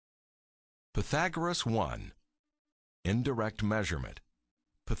Pythagoras 1. Indirect measurement.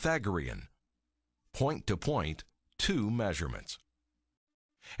 Pythagorean. Point-to-point, 2 measurements.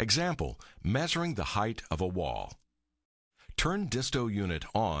 Example, measuring the height of a wall. Turn Disto unit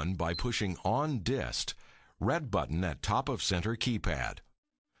on by pushing On Dist, red button at top of center keypad.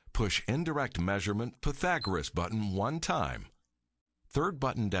 Push Indirect Measurement Pythagoras button 1 time. Third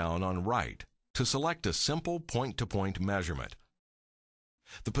button down on right to select a simple point-to-point measurement.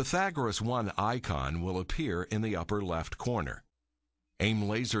 The Pythagoras 1 icon will appear in the upper left corner. Aim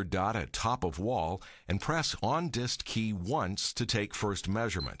laser dot at top of wall and press On Dist key once to take first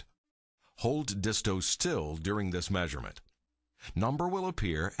measurement. Hold Disto still during this measurement. Number will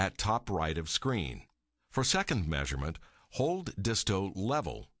appear at top right of screen. For second measurement, hold Disto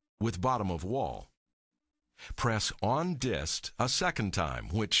level with bottom of wall. Press On Dist a second time,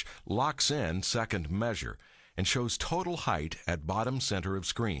 which locks in second measure and shows total height at bottom center of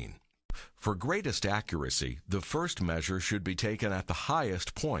screen. For greatest accuracy, the first measure should be taken at the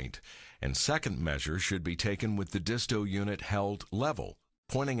highest point, and second measure should be taken with the Disto unit held level,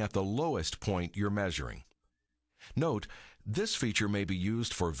 pointing at the lowest point you're measuring. Note, this feature may be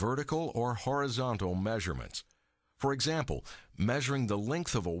used for vertical or horizontal measurements. For example, measuring the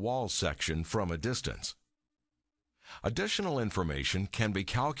length of a wall section from a distance. Additional information can be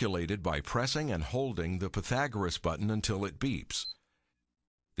calculated by pressing and holding the Pythagoras button until it beeps.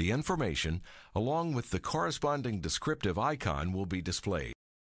 The information, along with the corresponding descriptive icon, will be displayed.